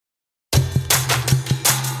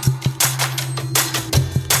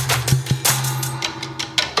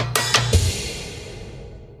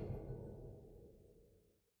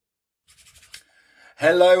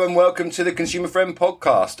Hello and welcome to the Consumer Friend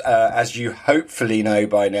podcast. As you hopefully know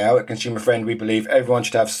by now, at Consumer Friend we believe everyone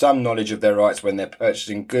should have some knowledge of their rights when they're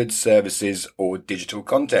purchasing goods, services or digital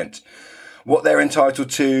content. What they're entitled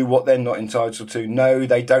to, what they're not entitled to. No,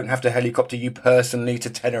 they don't have to helicopter you personally to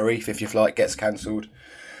Tenerife if your flight gets cancelled.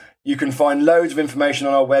 You can find loads of information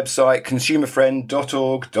on our website,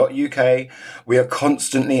 consumerfriend.org.uk. We are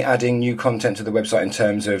constantly adding new content to the website in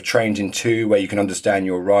terms of Trained in 2, where you can understand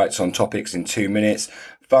your rights on topics in 2 minutes.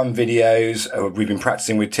 Fun videos. We've been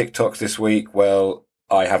practicing with TikToks this week. Well,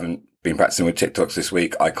 I haven't been practicing with TikToks this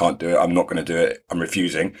week. I can't do it. I'm not going to do it. I'm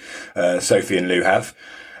refusing. Sophie and Lou have.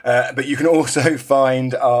 But you can also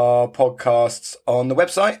find our podcasts on the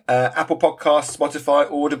website, Apple Podcasts,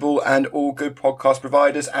 Spotify, Audible, and all good podcast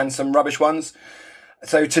providers, and some rubbish ones.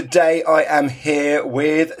 So today I am here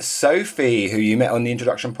with Sophie, who you met on the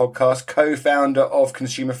introduction podcast, co-founder of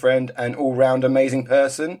Consumer Friend, and all-round amazing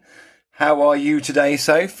person. How are you today,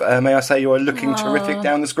 Soph? May I say you are looking terrific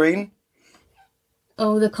down the screen?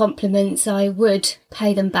 All the compliments, I would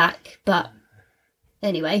pay them back, but...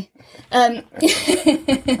 Anyway, I'm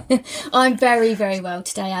very, very well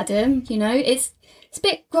today, Adam. You know, it's a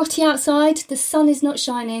bit grotty outside. The sun is not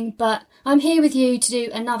shining, but I'm here with you to do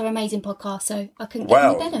another amazing podcast, so I couldn't get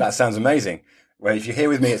any better. That sounds amazing. Well, if you're here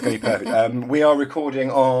with me, it's going to be perfect. We are recording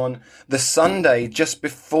on the Sunday just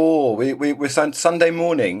before. We're Sunday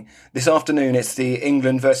morning. This afternoon, it's the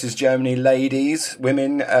England versus Germany ladies,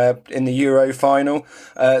 women in the Euro final.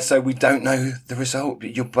 So we don't know the result.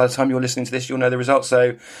 By the time you're listening to this, you'll know the result.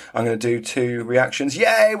 So I'm going to do 2 reactions.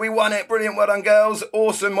 Yay, we won it. Brilliant. Well done, girls.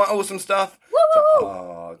 Awesome. Awesome stuff.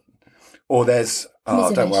 Woo! Or there's,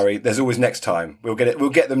 don't worry. There's always next time. We'll get it. We'll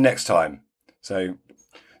get them next time. So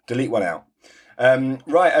delete one out.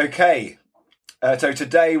 Right, okay. So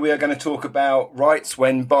today we are going to talk about rights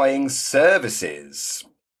when buying services.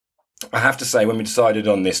 I have to say, when we decided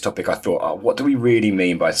on this topic, I thought, what do we really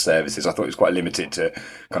mean by services? I thought it was quite limited to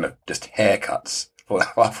kind of just haircuts.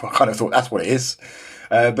 I kind of thought that's what it is.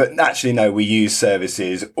 But actually, no, we use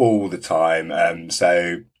services all the time.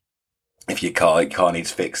 So if your car needs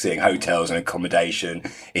fixing, hotels and accommodation,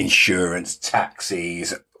 insurance,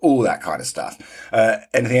 taxis, all that kind of stuff.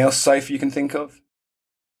 Anything else, Sophie, you can think of?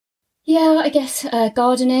 Yeah, I guess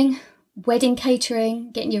gardening, wedding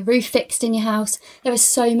catering, getting your roof fixed in your house. There are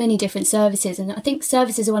so many different services, and I think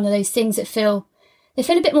services are one of those things that feel a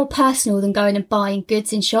bit more personal than going and buying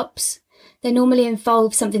goods in shops. They normally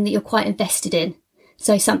involve something that you're quite invested in.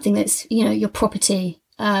 So something that's, you know, your property,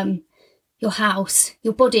 your house,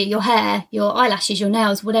 your body, your hair, your eyelashes, your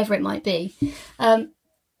nails, whatever it might be.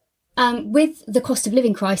 With the cost of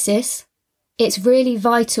living crisis, it's really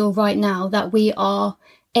vital right now that we are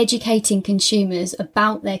educating consumers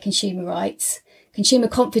about their consumer rights. Consumer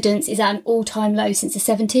confidence is at an all-time low since the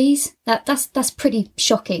 70s. That's pretty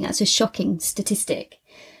shocking. That's a shocking statistic.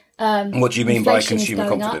 What do you mean by consumer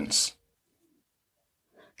confidence?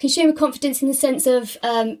 Consumer confidence in the sense of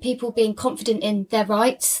people being confident in their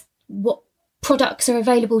rights, what products are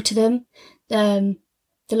available to them, the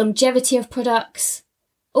longevity of products.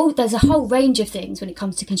 Oh, there's a whole range of things when it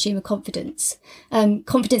comes to consumer confidence.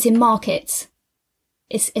 Confidence in markets.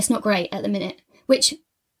 It's not great at the minute,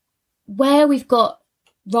 where we've got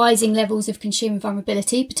rising levels of consumer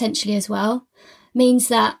vulnerability potentially as well, means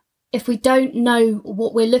that if we don't know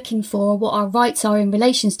what we're looking for, what our rights are in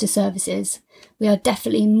relations to services, we are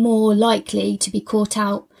definitely more likely to be caught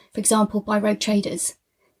out, for example, by rogue traders.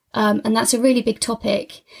 And that's a really big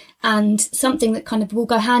topic, and something that kind of will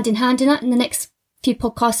go hand in hand in that. In the next few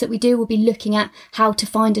podcasts that we do, we'll be looking at how to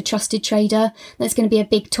find a trusted trader. That's going to be a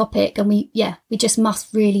big topic, and we just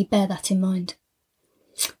must really bear that in mind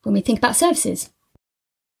when we think about services.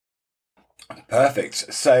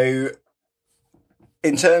 Perfect. So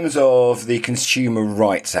in terms of the Consumer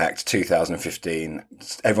Rights Act 2015,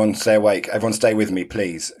 everyone stay awake, everyone stay with me,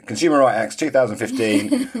 please. Consumer Rights Act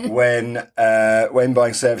 2015, when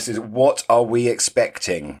buying services, what are we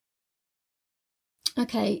expecting?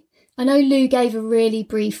 Okay. I know Lou gave a really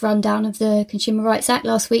brief rundown of the Consumer Rights Act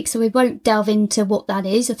last week, so we won't delve into what that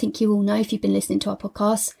is. I think you all know if you've been listening to our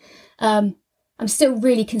podcast. I'm still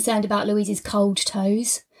really concerned about Louise's cold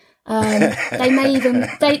toes. They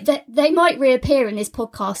might reappear in this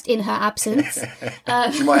podcast in her absence.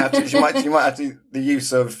 She might have to the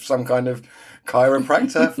use of some kind of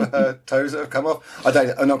chiropractor for her toes that have come off. Not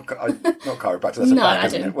chiropractor. That's no, back,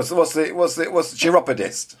 isn't it? What's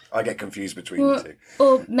chiropodist? I get confused between the two.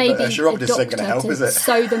 Or maybe a chiropodist ain't going to help, is it?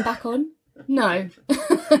 Sew them back on. No.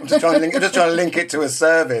 I'm just trying to link it to a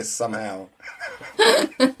service somehow.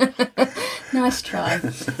 Nice try.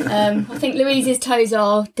 I think Louise's toes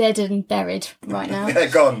are dead and buried right now. They're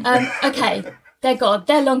gone. Okay. They're gone.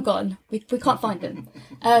 They're long gone. We can't find them.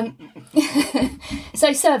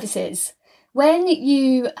 So services. When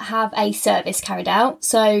you have a service carried out,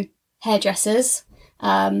 so hairdressers,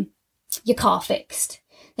 your car fixed,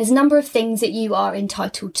 there's a number of things that you are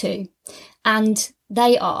entitled to. And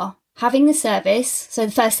they are having the service. So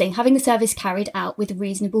the first thing, having the service carried out with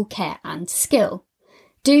reasonable care and skill.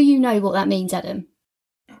 Do you know what that means, Adam?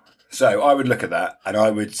 So I would look at that and I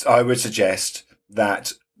would suggest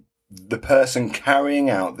that the person carrying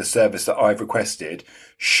out the service that I've requested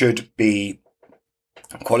should be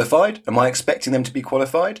qualified. Am I expecting them to be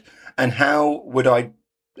qualified? And how would I...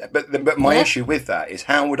 But my issue with that is,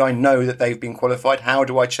 how would I know that they've been qualified? How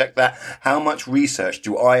do I check that? How much research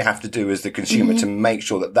do I have to do as the consumer to make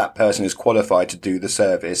sure that that person is qualified to do the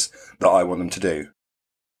service that I want them to do?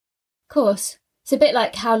 Of course. It's a bit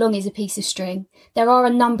like how long is a piece of string. There are a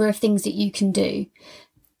number of things that you can do.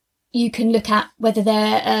 You can look at whether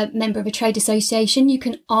they're a member of a trade association. You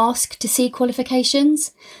can ask to see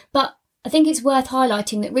qualifications. But I think it's worth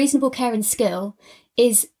highlighting that reasonable care and skill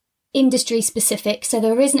is industry specific. So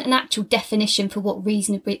there isn't an actual definition for what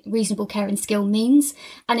reasonable care and skill means.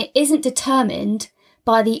 And it isn't determined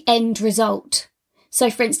by the end result. So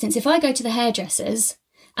for instance, if I go to the hairdressers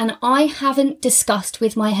and I haven't discussed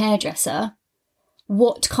with my hairdresser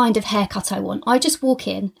what kind of haircut I want, I just walk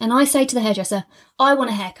in and I say to the hairdresser, I want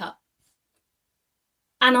a haircut.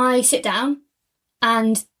 And I sit down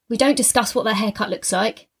and we don't discuss what their haircut looks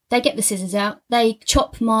like. They get the scissors out. They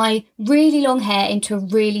chop my really long hair into a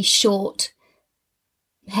really short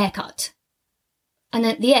haircut. And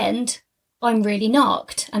at the end, I'm really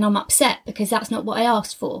narked and I'm upset because that's not what I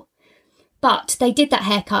asked for. But they did that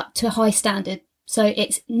haircut to a high standard. So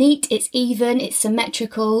it's neat, it's even, it's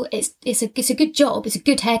symmetrical, it's a good job, it's a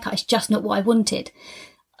good haircut, it's just not what I wanted.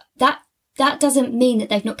 That doesn't mean that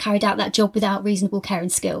they've not carried out that job without reasonable care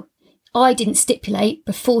and skill. I didn't stipulate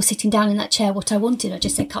before sitting down in that chair what I wanted. I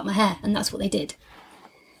just said cut my hair, and that's what they did.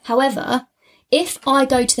 However, if I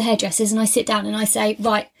go to the hairdressers and I sit down and I say,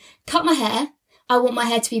 right, cut my hair, I want my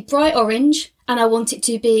hair to be bright orange and I want it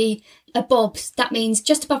to be a bob. That means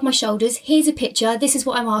just above my shoulders. Here's a picture. This is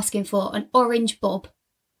what I'm asking for, an orange bob.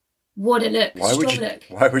 What a look. Look.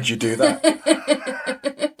 Why would you do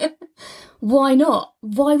that? Why not?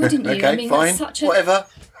 Why wouldn't you? Okay, I mean, fine. That's such a... Whatever.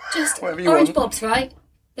 Just Whatever you orange want. bobs, right?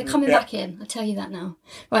 They're coming back in. I'll tell you that now.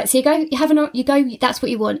 Right, so you go, that's what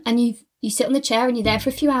you want. And you sit on the chair and you're there for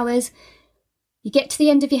a few hours. You get to the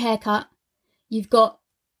end of your haircut. You've got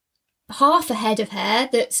half a head of hair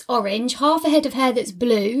that's orange, half a head of hair that's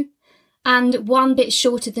blue, and one bit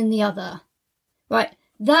shorter than the other. Right,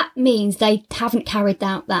 that means they haven't carried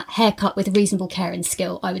out that haircut with reasonable care and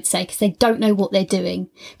skill, I would say, because they don't know what they're doing.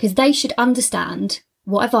 Because they should understand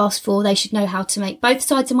what I've asked for. They should know how to make both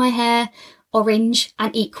sides of my hair orange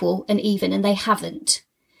and equal and even, and they haven't.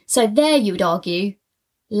 So there you would argue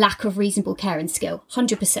lack of reasonable care and skill,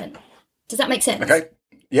 100%. Does that make sense? Okay.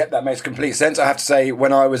 Yep, that makes complete sense. I have to say,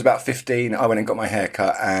 when I was about 15, I went and got my hair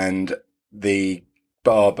cut, and the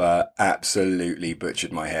barber absolutely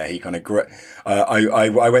butchered my hair. He kind of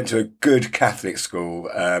I went to a good Catholic school.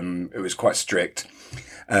 It was quite strict.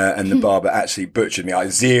 And the barber actually butchered me.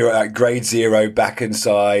 Grade 0, back and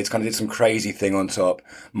sides, kind of did some crazy thing on top.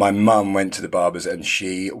 My mum went to the barber's and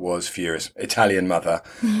she was furious. Italian mother,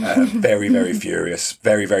 very, very furious,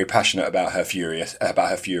 very, very passionate about her fury.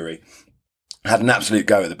 Had an absolute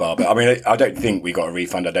go at the barber. I mean, I don't think we got a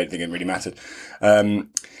refund. I don't think it really mattered.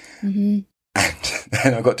 And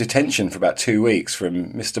then I got detention for about 2 weeks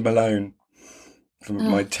from Mr. Malone for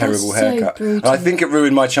my terrible haircut. So and I think it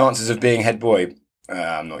ruined my chances of being head boy.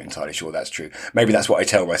 I'm not entirely sure that's true. Maybe that's what I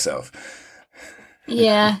tell myself.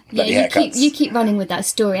 Yeah. You keep running with that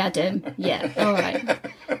story, Adam. Yeah, all right.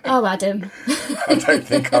 Oh, Adam. I don't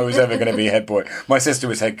think I was ever going to be head boy. My sister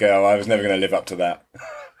was head girl. I was never going to live up to that.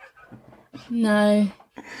 No.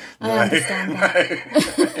 I understand that.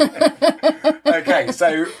 Okay,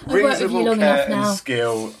 so reasonable care and now.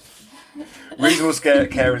 skill. Reasonable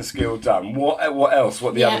care and skill done. What else?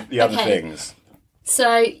 What the other things?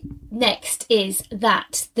 So next is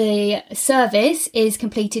that the service is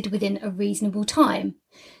completed within a reasonable time.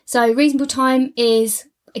 So reasonable time is,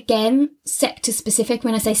 again, sector specific.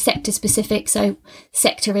 When I say sector specific, so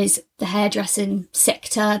sector is the hairdressing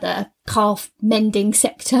sector, the calf mending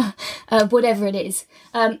sector, whatever it is.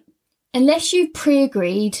 Unless you've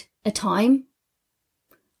pre-agreed a time,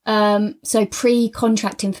 so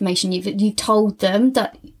pre-contract information, you've told them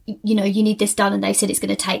that, you need this done and they said it's going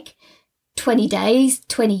to take 20 days,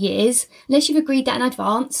 20 years, unless you've agreed that in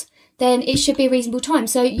advance, then it should be a reasonable time.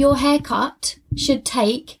 So your haircut should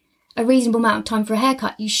take a reasonable amount of time for a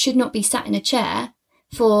haircut. You should not be sat in a chair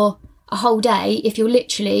for a whole day if you're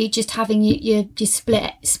literally just having your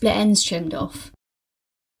split ends trimmed off.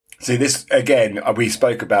 See, this, again, we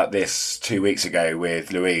spoke about this 2 weeks ago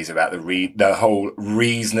with Louise about the whole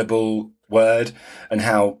reasonable word and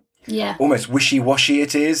how almost wishy-washy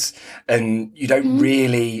it is. And you don't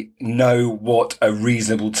really know what a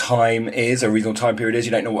reasonable time is, a reasonable time period is.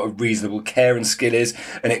 You don't know what a reasonable care and skill is.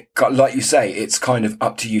 And it, like you say, it's kind of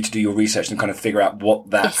up to you to do your research and kind of figure out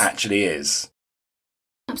what that actually is.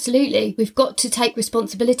 Absolutely. We've got to take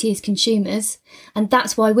responsibility as consumers. And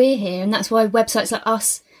that's why we're here. And that's why websites like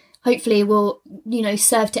us hopefully will,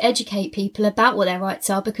 serve to educate people about what their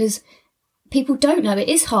rights are, because people don't know. It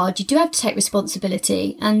is hard. You do have to take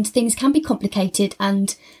responsibility, and things can be complicated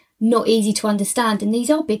and not easy to understand. And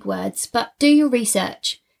these are big words, but do your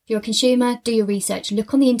research. If you're a consumer, do your research.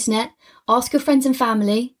 Look on the internet, ask your friends and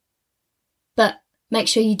family, but make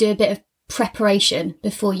sure you do a bit of preparation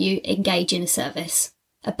before you engage in a service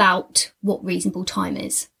about what reasonable time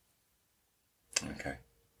is. Okay.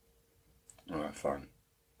 All right, fine.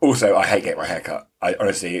 Also, I hate getting my hair cut. I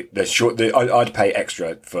honestly, I'd pay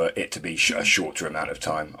extra for it to be a shorter amount of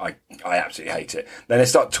time. I absolutely hate it. Then they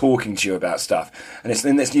start talking to you about stuff, and it's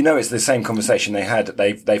the same conversation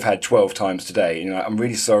they've had 12 times today. I'm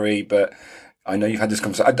really sorry, but I know you've had this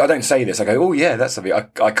conversation. I don't say this. I go, oh yeah, that's something.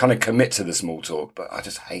 I kind of commit to the small talk, but I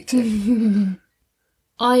just hate it.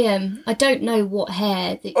 I don't know what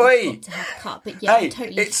hair that you've got to have cut, but yeah, I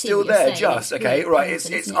totally it's still there. Just okay, right?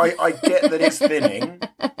 I get that it's thinning,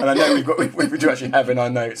 and I know we do actually have in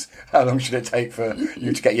our notes how long should it take for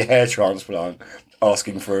you to get your hair transplant?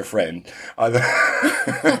 Asking for a friend.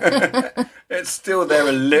 It's still there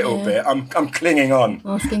a little bit. I'm clinging on.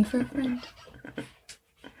 Asking for a friend.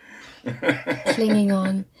 Clinging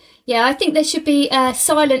on. Yeah, I think there should be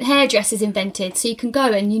silent hairdressers invented, so you can go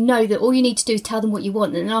and you know that all you need to do is tell them what you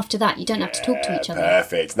want, and then after that you don't have to talk to each other.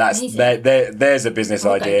 Perfect. There's a business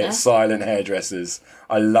idea. Silent hairdressers.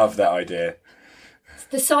 I love that idea.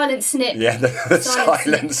 The silent snip. Yeah, the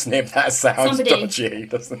silent snip. That sounds dodgy,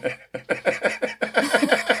 doesn't it?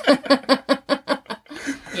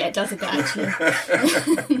 Yeah, it does a bit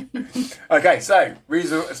actually. Okay, so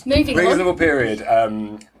reasonable period.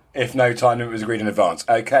 If no time limit was agreed in advance.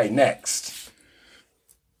 Okay, next.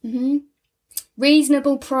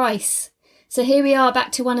 Reasonable price. So here we are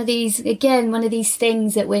back to one of these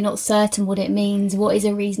things that we're not certain what it means. What is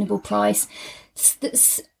a reasonable price?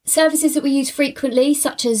 Services that we use frequently,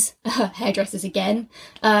 such as hairdressers again,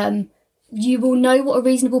 you will know what a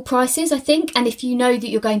reasonable price is, I think. And if you know that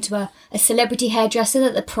you're going to a celebrity hairdresser,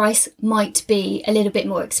 that the price might be a little bit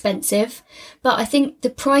more expensive. But I think the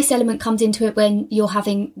price element comes into it when you're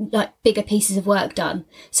having like bigger pieces of work done.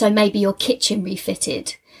 So maybe your kitchen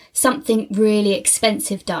refitted, something really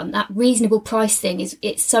expensive done. That reasonable price thing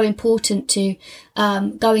it's so important to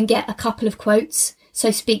go and get a couple of quotes.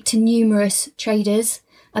 So speak to numerous traders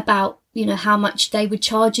about, how much they would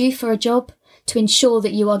charge you for a job, to ensure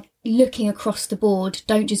that you are looking across the board.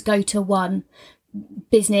 Don't just go to one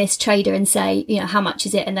business trader and say, how much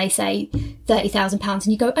is it? And they say £30,000 and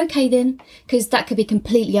you go, okay then, because that could be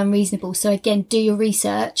completely unreasonable. So again, do your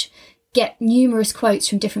research, get numerous quotes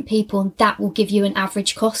from different people, and that will give you an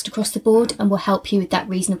average cost across the board and will help you with that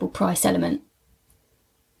reasonable price element.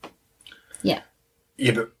 Yeah.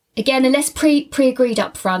 Yeah, but again, unless pre-agreed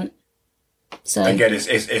up front. So again,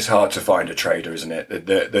 it's hard to find a trader, isn't it?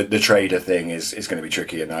 The trader thing is going to be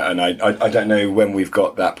tricky, and I don't know when we've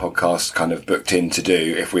got that podcast kind of booked in to do,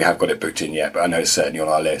 if we have got it booked in yet, but I know it's certainly on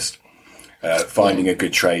our list. Finding a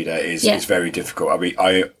good trader is very difficult. I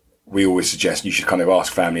mean, we always suggest you should kind of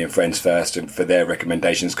ask family and friends first and for their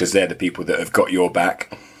recommendations, because they're the people that have got your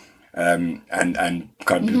back. And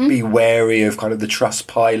kind of be wary of kind of the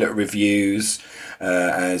Trustpilot reviews,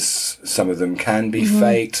 as some of them can be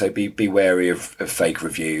faked. So be wary of fake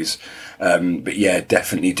reviews. But yeah,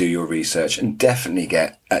 definitely do your research and definitely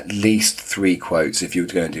get at least 3 quotes if you're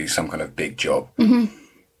going to do some kind of big job.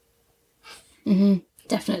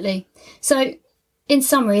 Definitely. So in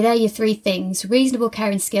summary, there are your 3 things: reasonable care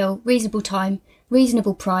and skill, reasonable time,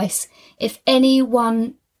 reasonable price. If any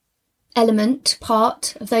one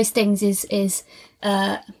part of those things is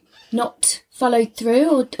not followed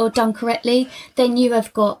through or done correctly, then you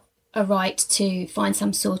have got a right to find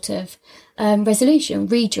some sort of resolution,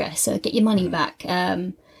 redress, or get your money back.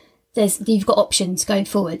 You've got options going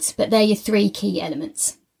forwards, but they're your 3 key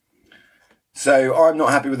elements. So I'm not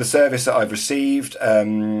happy with the service that I've received.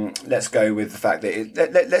 Let's go with the fact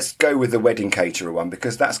that let's go with the wedding caterer one,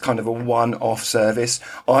 because that's kind of a one-off service.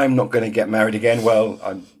 I'm not going to get married again.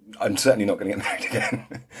 Well, I'm certainly not going to get married again.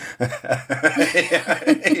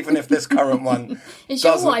 Even if this current one Is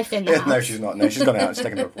your wife in the house? No, she's not. No, she's gone out. She's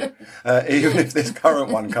taken a walk. Even if this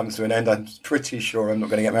current one comes to an end, I'm pretty sure I'm not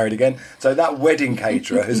going to get married again. So that wedding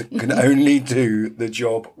caterer can only do the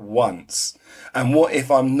job once. And what if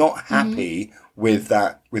I'm not happy with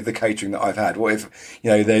the catering that I've had? What if,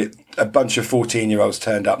 a bunch of 14-year-olds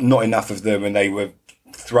turned up, not enough of them, and they were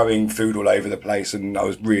throwing food all over the place, and I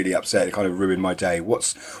was really upset. It kind of ruined my day.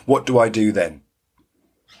 What do I do then?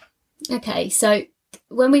 Okay, so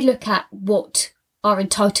when we look at what our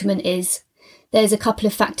entitlement is, there's a couple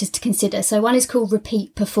of factors to consider. So one is called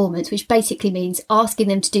repeat performance, which basically means asking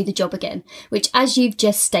them to do the job again, which, as you've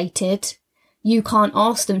just stated, you can't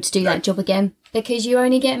ask them to do that job again because you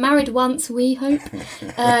only get married once, we hope.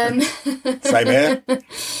 Same here.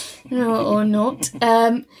 Or not.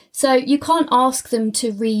 So you can't ask them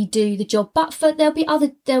to redo the job, but there'll be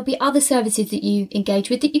other services that you engage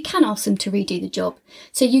with that you can ask them to redo the job.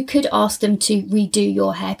 So you could ask them to redo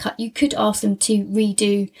your haircut. You could ask them to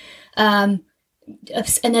redo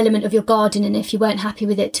an element of your garden, and if you weren't happy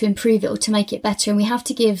with it, to improve it or to make it better. And we have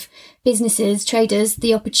to give businesses, traders,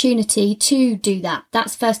 the opportunity to do that.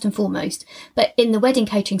 That's first and foremost. But in the wedding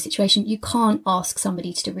catering situation, you can't ask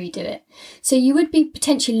somebody to redo it. So you would be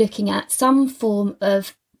potentially looking at some form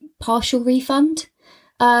of partial refund.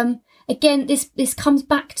 Again, this comes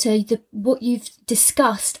back to what you've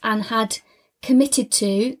discussed and had committed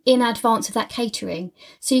to in advance of that catering.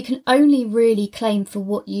 So you can only really claim for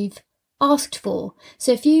what you've asked for.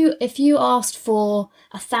 So if you asked for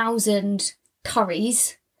 1,000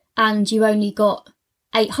 curries and you only got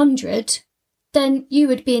 800, then you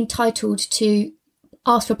would be entitled to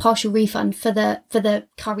ask for partial refund for the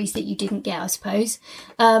curries that you didn't get, I suppose.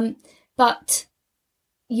 But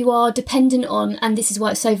you are dependent on, and this is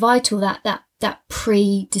why it's so vital, that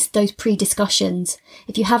those pre-discussions.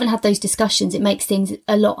 If you haven't had those discussions, it makes things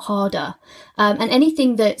a lot harder. And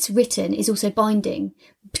anything that's written is also binding,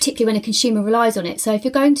 particularly when a consumer relies on it. So if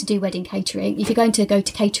you're going to do wedding catering, if you're going to go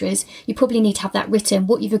to caterers, you probably need to have that written,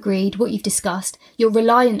 what you've agreed, what you've discussed. You're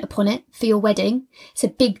reliant upon it for your wedding. It's a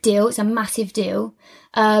big deal. It's a massive deal.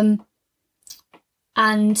 And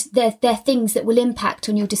they're things that will impact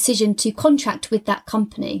on your decision to contract with that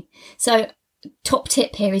company. So top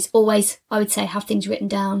tip here is always, I would say, have things written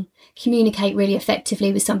down, communicate really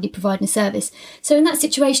effectively with somebody providing a service. So in that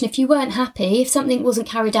situation, if you weren't happy, if something wasn't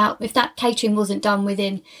carried out, if that catering wasn't done with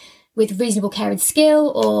reasonable care and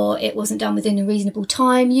skill, or it wasn't done within a reasonable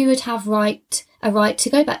time, you would have a right to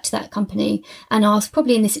go back to that company and ask,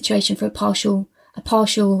 probably in this situation, for a partial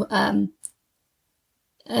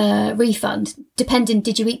refund, depending,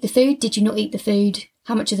 did you eat the food, did you not eat the food,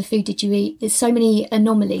 how much of the food did you eat? There's so many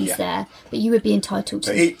anomalies there, but you would be entitled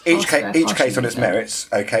to each case on its merits.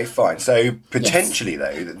 Okay, fine. So potentially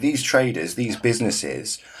though, that these traders, these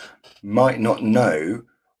businesses might not know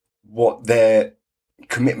what their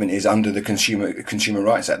commitment is under the Consumer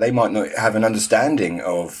Rights Act. They might not have an understanding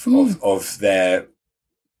of their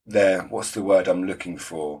what's the word I'm looking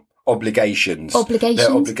for? Obligations.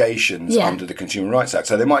 Their obligations under the Consumer Rights Act.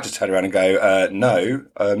 So they might just turn around and go, no,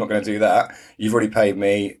 I'm not going to do that. You've already paid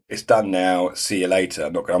me. It's done now. See you later.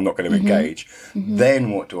 I'm not going to engage.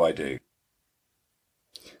 Then what do I do?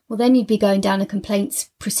 Well, then you'd be going down a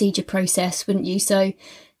complaints procedure process, wouldn't you? So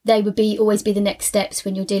they would always be the next steps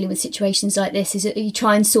when you're dealing with situations like this, is that you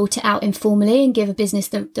try and sort it out informally and give a business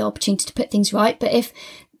the opportunity to put things right. But if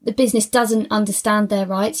the business doesn't understand their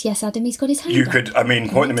rights, yes, Adam, he's got his hand up. You could,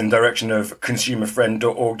 point them in the direction of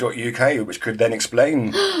consumerfriend.org.uk, which could then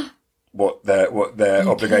explain what their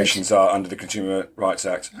obligations are under the Consumer Rights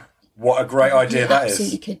Act. What a great idea that is.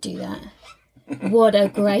 Absolutely could do that. What a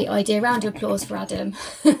great idea. Round of applause for Adam.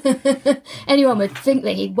 Anyone would think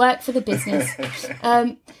that he'd work for the business.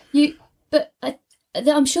 I'm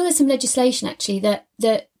sure there's some legislation actually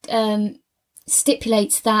that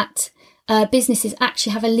stipulates that businesses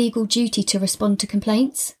actually have a legal duty to respond to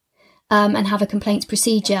complaints and have a complaints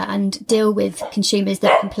procedure and deal with consumers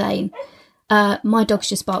that complain. My dog's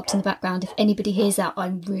just barked in the background. If anybody hears that,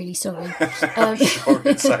 I'm really sorry. I'm sure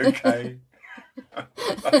it's okay. I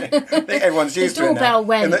think everyone's used to it now.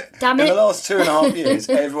 Damn it. In the last 2.5 years,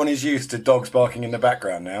 everyone is used to dogs barking in the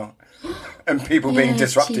background now. And people being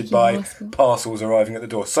disrupted by parcels arriving at the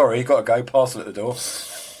door. Sorry, got to go. Parcel at the door.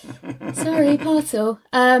 Sorry, parcel.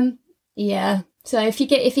 Yeah. So if you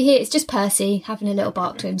hear, it's just Percy having a little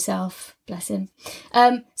bark to himself. Bless him.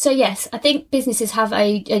 So yes, I think businesses have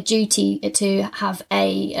a duty to have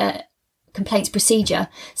a complaints procedure.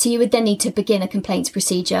 So you would then need to begin a complaints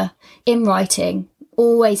procedure in writing,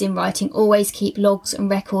 always keep logs and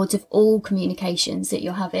records of all communications that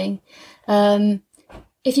you're having.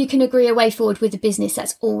 if you can agree a way forward with the business,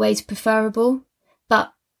 that's always preferable.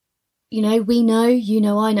 But, you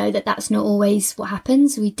know, I know that that's not always what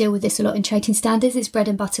happens. We deal with this a lot in trading standards. It's bread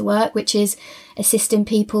and butter work, which is assisting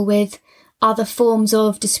people with other forms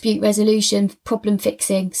of dispute resolution, problem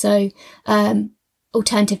fixing. So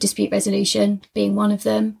alternative dispute resolution being one of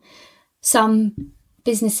them. Some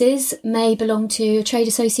businesses may belong to a trade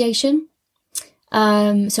association.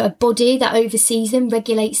 So a body that oversees them,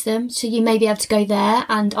 regulates them. So you may be able to go there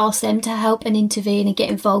and ask them to help and intervene and get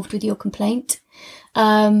involved with your complaint.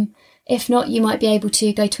 If not, you might be able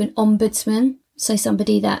to go to an ombudsman. So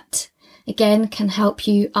somebody that, again, can help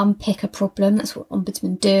you unpick a problem. That's what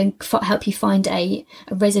ombudsmen do, and help you find a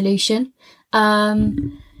resolution.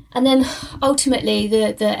 And then ultimately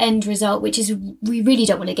the end result, which is we really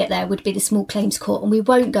don't want to get there, would be the small claims court. And we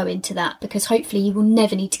won't go into that because hopefully you will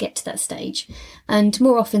never need to get to that stage. And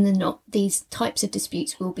more often than not, these types of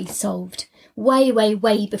disputes will be solved way, way,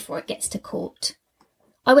 way before it gets to court.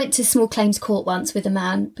 I went to small claims court once with a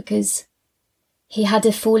man because he had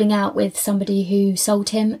a falling out with somebody who sold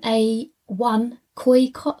him a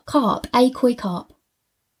koi carp. And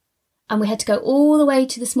we had to go all the way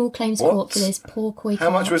to the small claims court for this poor koi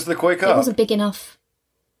carp. How much was the koi carp? It wasn't big enough.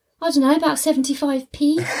 I don't know, about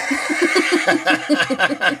 75p.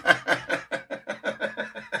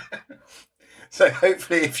 So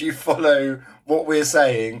hopefully if you follow what we're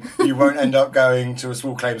saying, you won't end up going to a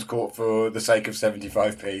small claims court for the sake of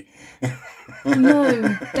 75p.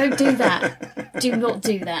 No, don't do that. Do not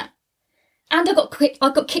do that. And I got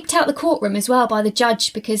kicked out of the courtroom as well by the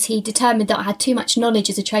judge because he determined that I had too much knowledge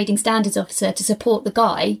as a trading standards officer to support the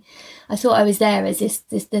guy. I thought I was there as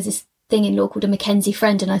there's this thing in law called a Mackenzie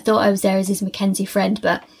friend, and I thought I was there as his Mackenzie friend,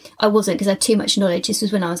 but I wasn't because I had too much knowledge. This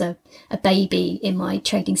was when I was a baby in my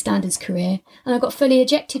trading standards career, and I got fully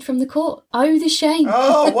ejected from the court. Oh, the shame.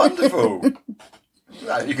 Oh, wonderful.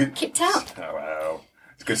 You could... Kicked out. Oh, wow.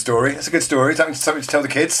 It's a good story. It's a good story. Something to tell the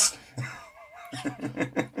kids.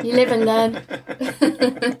 You live and learn.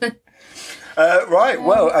 Right,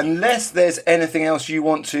 well, unless there's anything else you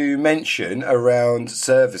want to mention around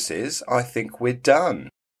services, I think we're done.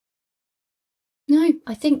 No,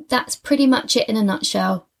 I think that's pretty much it in a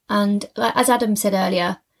nutshell. And as Adam said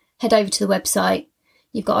earlier, head over to the website.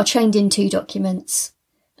 You've got our Trained in 2 documents.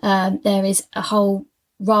 There is a whole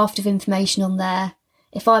raft of information on there.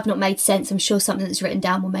 If I've not made sense, I'm sure something that's written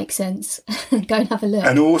down will make sense. Go and have a look.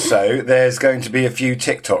 And also, there's going to be a few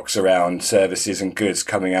TikToks around services and goods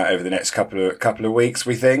coming out over the next couple of weeks,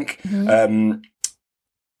 we think. Mm-hmm.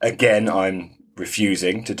 Again, I'm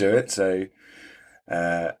refusing to do it, so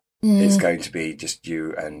it's going to be just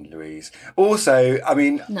you and Louise. Also, I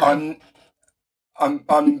mean, no.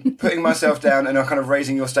 I'm putting myself down and I'm kind of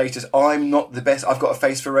raising your status. I'm not the best. I've got a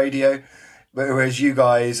face for radio. Whereas you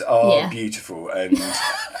guys are beautiful, and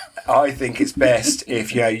I think it's best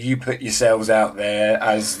if you put yourselves out there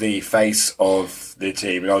as the face of the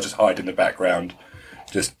team, and I'll just hide in the background,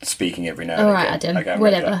 just speaking every now and again. All right, Adam, okay,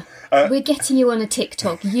 whatever. We're getting you on a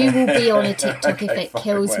TikTok. You will be on a TikTok okay, if it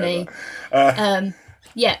kills me. Yeah.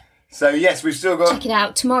 So, yes, we've still got... Check it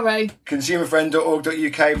out tomorrow.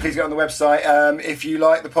 Consumerfriend.org.uk. Please get on the website. If you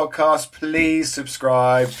like the podcast, please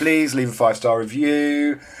subscribe. Please leave a 5-star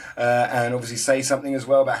review. And obviously say something as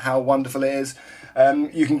well about how wonderful it is.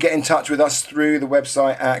 You can get in touch with us through the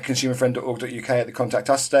website at consumerfriend.org.uk at the Contact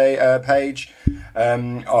Us page.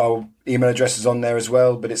 Our email address is on there as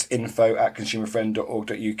well, but it's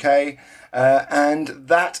info@consumerfriend.org.uk. And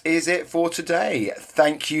that is it for today.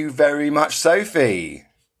 Thank you very much, Sophie.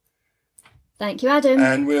 Thank you, Adam.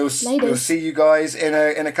 And we'll see you guys in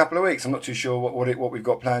a couple of weeks. I'm not too sure what we've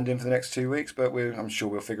got planned in for the next 2 weeks, but I'm sure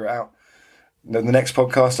we'll figure it out. The next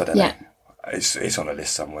podcast, I don't know. It's on a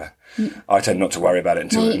list somewhere. I tend not to worry about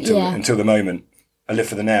it until the moment. I live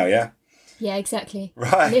for the now, yeah? Yeah, exactly.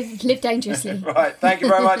 Right. Live dangerously. Right. Thank you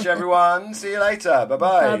very much, everyone. See you later.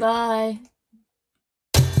 Bye-bye. Bye-bye.